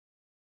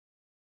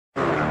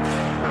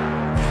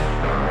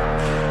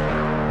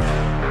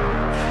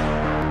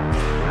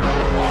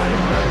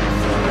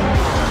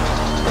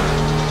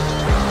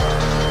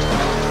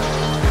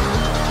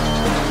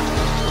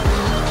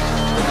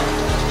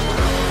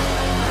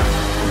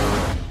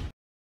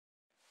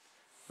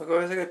Well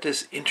guys, I got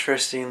this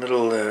interesting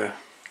little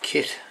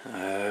kit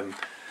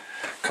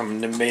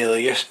coming in the mail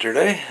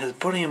yesterday. A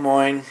buddy of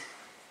mine,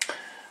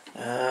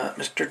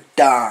 Mr.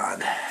 Don.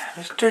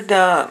 Mr.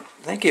 Don,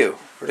 thank you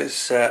for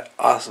this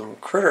awesome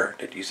critter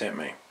that you sent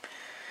me.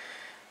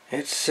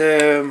 It's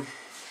a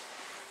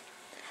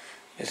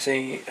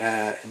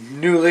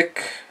NooElec,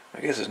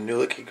 I guess it's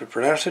NooElec you could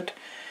pronounce it.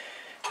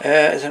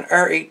 It's an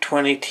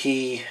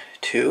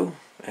R820T2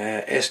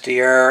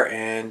 SDR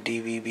and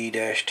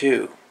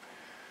DVB-2.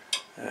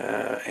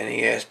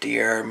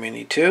 NESDR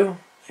Mini 2.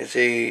 It's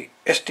a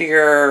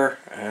SDR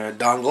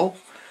dongle,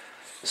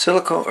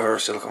 silicone.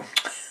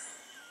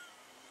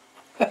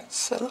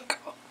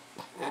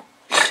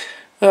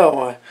 Oh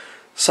my,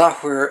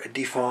 software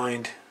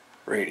defined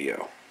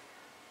radio.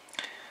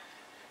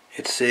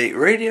 It's a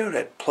radio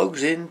that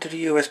plugs into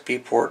the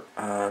USB port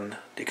on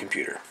the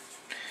computer.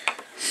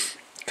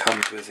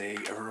 Comes with a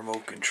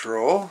remote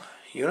control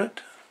unit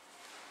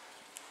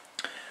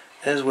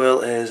as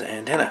well as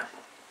antenna.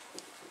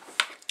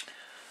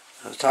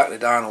 I was talking to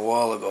Don a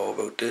while ago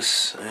about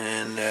this,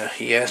 and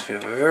he asked me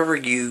if I've ever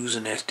used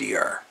an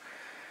SDR.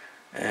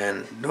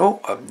 And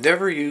no, I've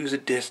never used a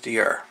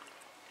SDR.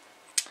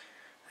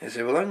 I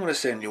said, well, I'm going to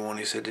send you one,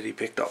 he said, that he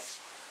picked up.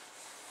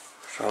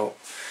 So,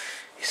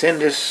 he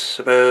sent this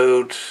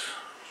about,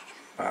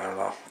 I don't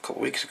know, a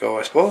couple weeks ago,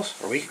 I suppose,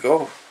 or a week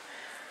ago.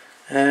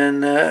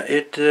 And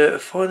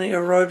it finally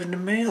arrived in the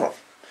mail.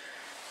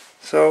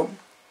 So,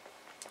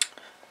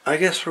 I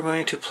guess we're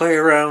going to play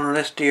around an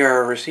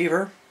SDR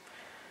receiver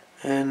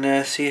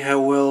and see how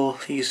well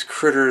these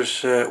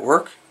critters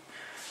work.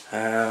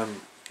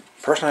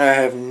 Personally, I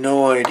have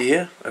no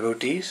idea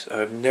about these.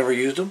 I've never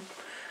used them.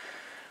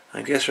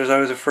 I guess there's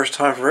always a first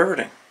time for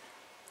everything.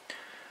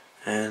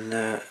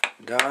 And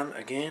Don,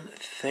 again,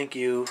 thank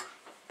you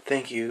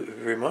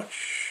very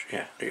much.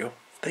 Yeah, there you go.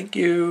 Thank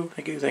you.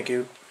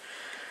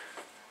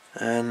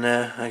 And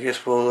I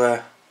guess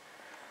we'll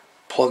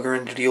plug her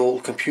into the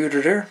old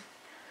computer there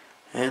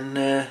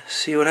and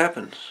see what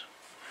happens.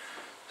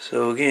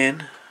 So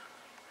again,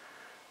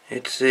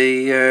 it's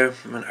an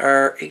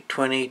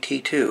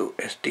R820T2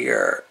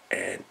 SDR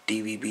and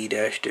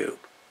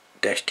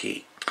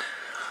DVB-2-T.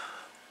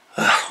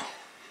 I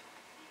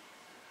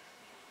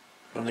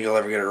don't think I'll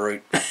ever get it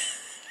right.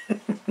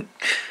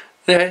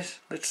 Anyways,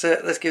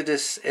 let's give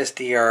this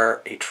SDR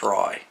a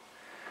try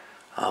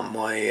on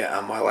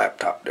my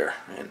laptop there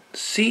and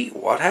see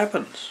what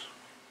happens.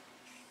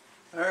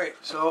 Alright,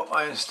 so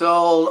I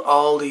installed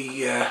all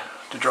the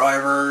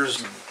drivers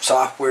and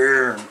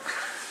software and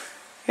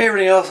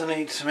everything else I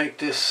need to make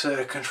this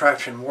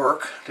contraption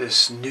work.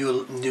 This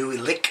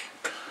NooElec,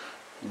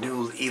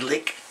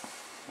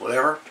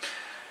 whatever.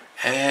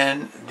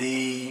 And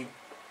there's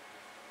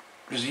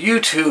a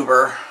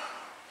YouTuber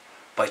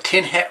by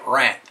Tin Hat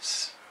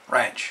Ranch,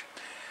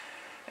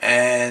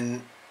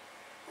 and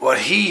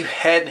what he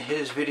had in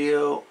his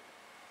video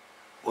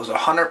was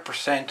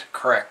 100%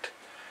 correct,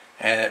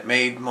 and it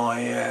made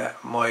my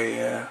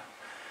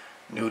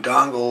new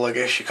dongle, I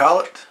guess you call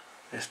it,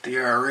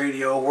 SDR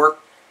radio, work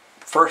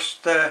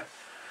first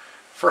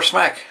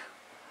smack.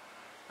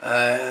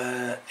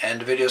 And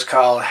the video is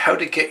called "How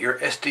to Get Your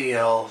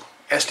SDR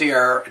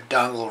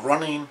Dongle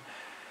Running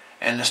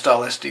and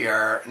Install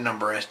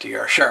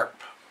SDR Sharp."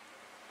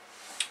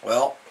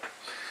 Well,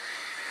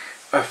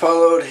 I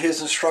followed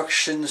his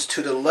instructions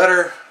to the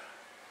letter,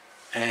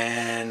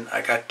 and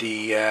I got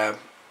the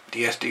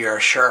SDR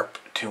Sharp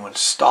to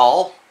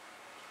install.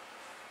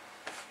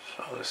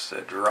 So let's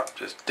drop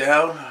this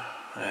down,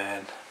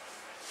 and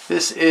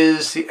this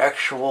is the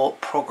actual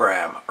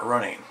program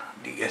running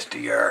the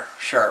SDR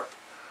Sharp,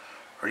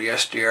 or the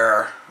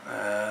SDR.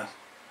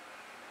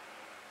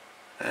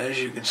 As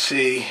you can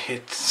see,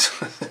 it's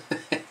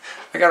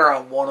I got her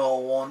on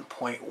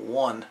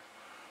 101.1,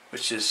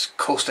 which is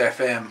Coast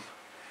FM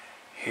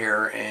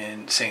here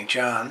in St.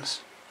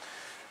 John's.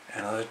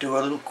 And I'll do a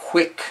little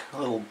quick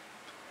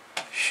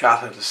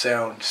shot of the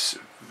sound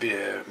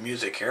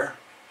music here.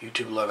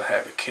 YouTube will never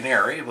have a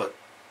canary, but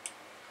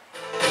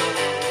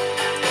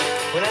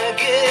when I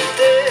get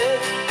there,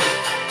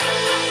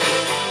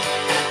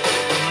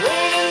 I'm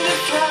learning to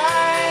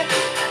fly.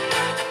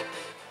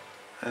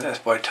 And that's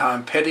by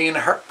Tom Petty and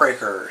the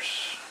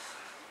Heartbreakers.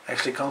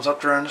 Actually comes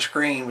up there on the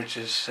screen, which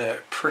is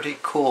pretty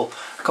cool.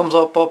 Comes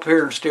up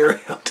here in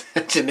stereo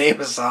to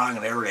name a song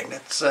and everything.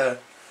 That's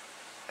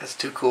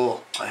too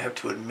cool, I have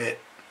to admit.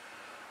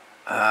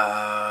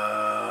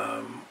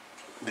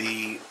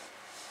 The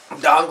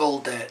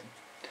dongle that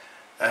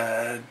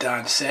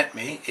Don sent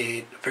me,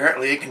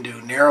 apparently it can do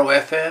narrow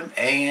FM,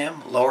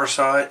 AM, lower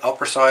side,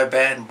 upper side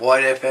band,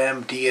 wide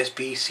FM,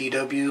 DSP,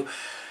 CW,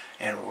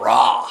 and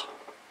raw.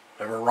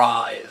 Whatever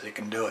raw is, it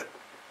can do it.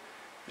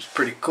 It's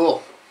pretty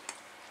cool.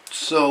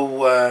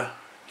 So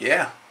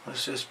yeah,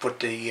 let's just put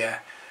the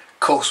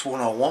Coast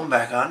 101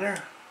 back on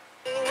there.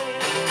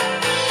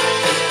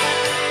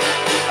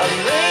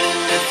 I'm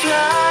learning to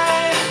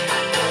fly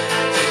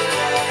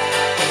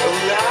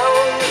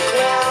around the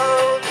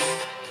clouds.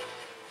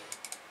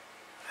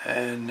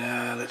 And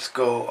let's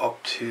go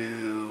up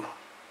to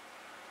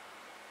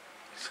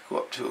Let's go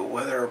up to a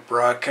weather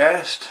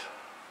broadcast.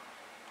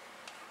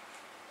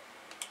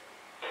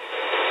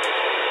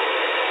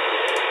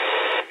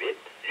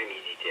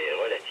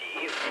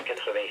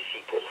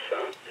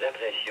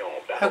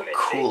 How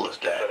cool is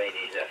that?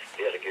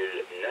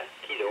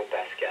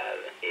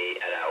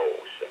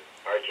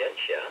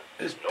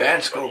 This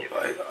band scope,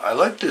 I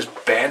like this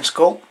band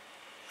scope.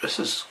 This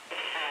is...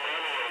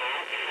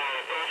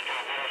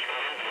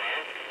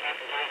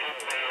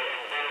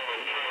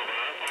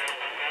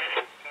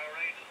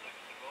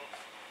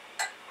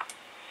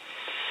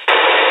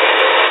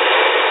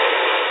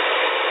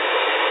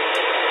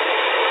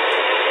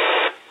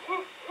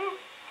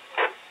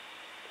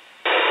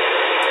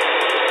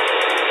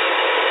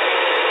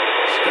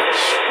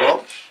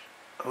 Squelch.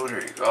 Oh,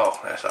 there you go.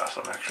 That's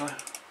awesome, actually.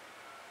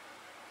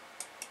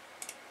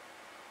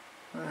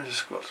 There's a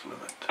squelch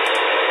limit.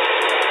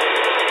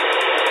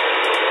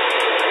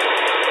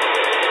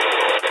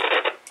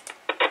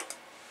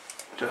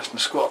 Justin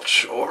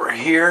Squelch over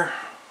here.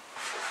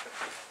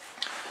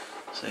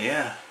 So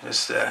yeah,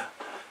 just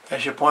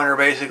that's your pointer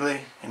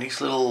basically, and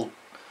these little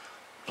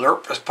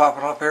blurb that's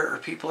popping up here are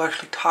people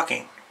actually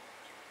talking.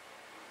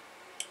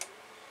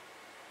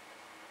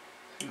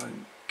 See if I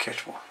can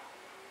catch one.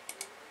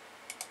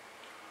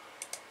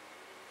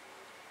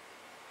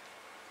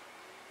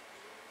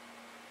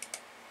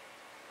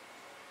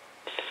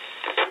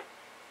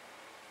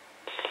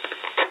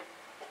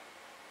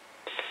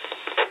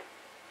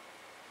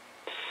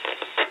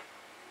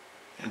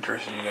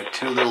 Interesting, you got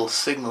two little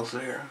signals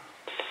there.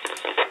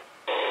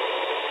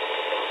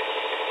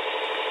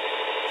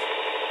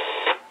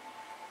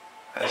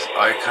 That's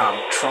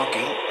ICOM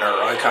trunking,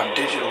 or ICOM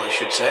digital I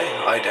should say,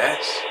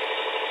 IDAS.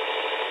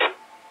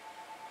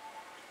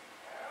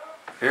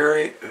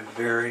 Very,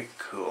 very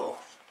cool.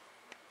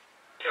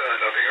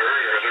 Nothing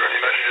heard. Are there any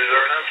messages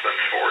or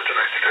announcements for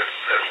tonight's test?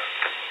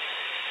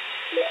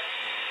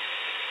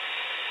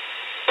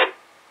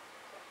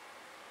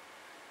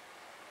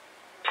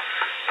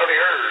 Nothing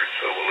heard,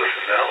 so we'll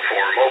listen now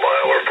for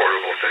mobile or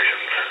portable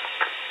stations.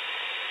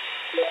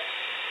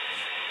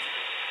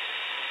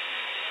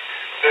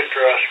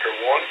 Victor Oscar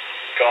 1,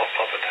 Golf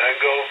Papa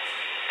Tango,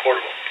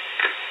 portable.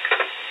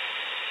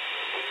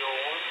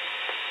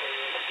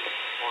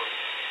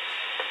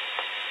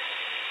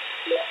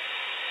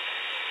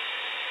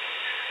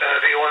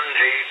 V1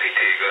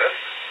 GPT, go ahead.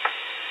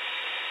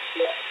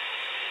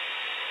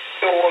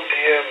 V1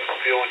 DM,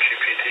 V1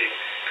 GPT.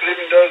 Good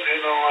evening, Doug. You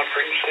know, on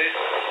frequency.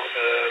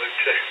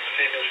 Check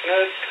Stevens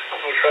Net.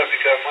 No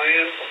traffic on my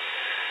end.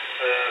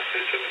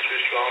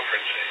 373 strong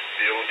frequency.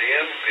 V1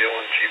 DM,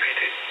 V1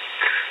 GPT.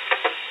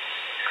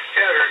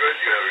 Yeah, very good.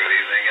 You have a good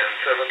evening. And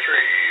 73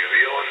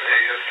 V1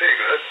 AST,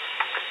 go ahead.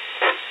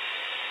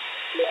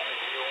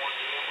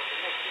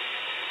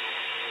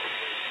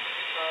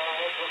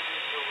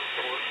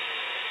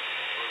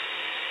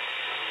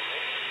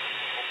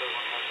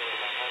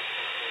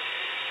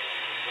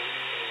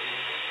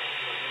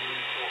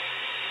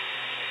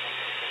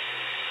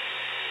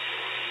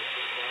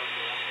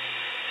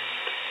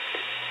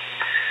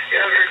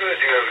 Yeah, very good.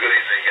 You have a good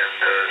evening.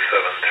 And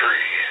 73.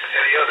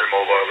 Any other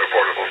mobile or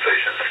portable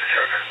stations to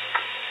check?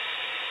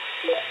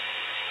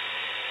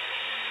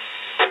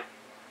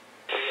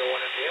 V1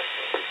 MDS.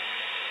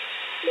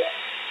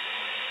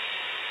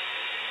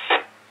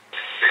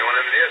 V1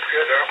 MDS,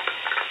 good, Darryl.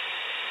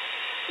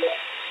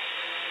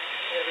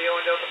 Yeah,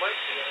 V1 Delta Mike,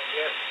 V1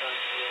 MDS.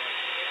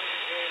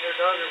 Their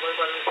dog, they're right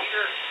by the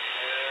receiver.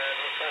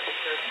 No traffic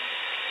there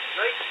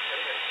tonight.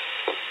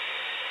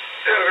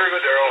 Yeah, very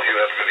good, Darryl. You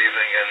have a good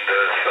evening. And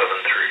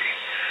 73.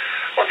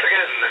 Once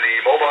again, any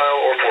mobile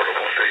or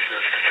portable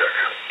stations to check?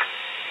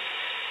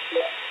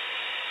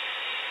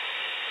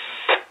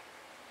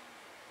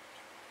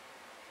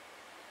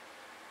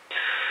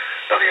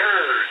 Nothing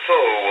heard. So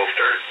we'll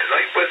start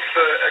tonight with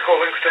Echo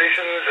Link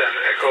stations and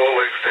Echo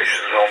Link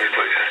stations only,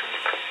 please.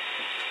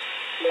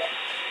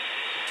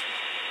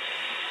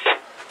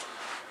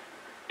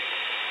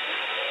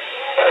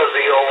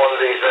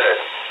 V01ZZ.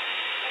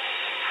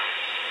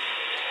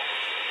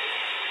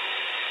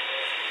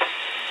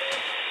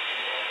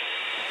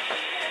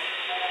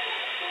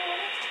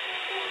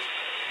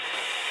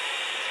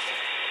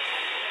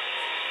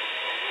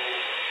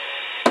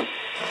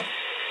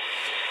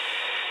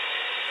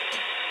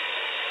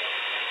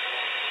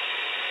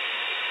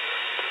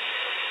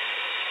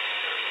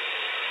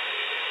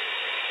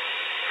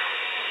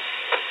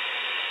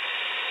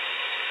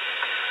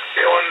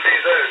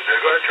 V1DZ,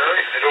 go ahead,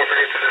 Charlie, and don't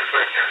forget to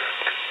disconnect.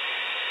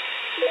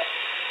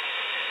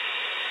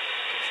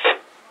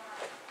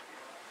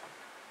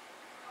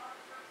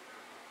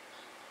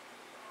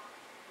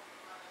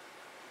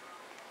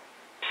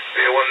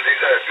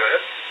 V1DZ, go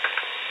ahead.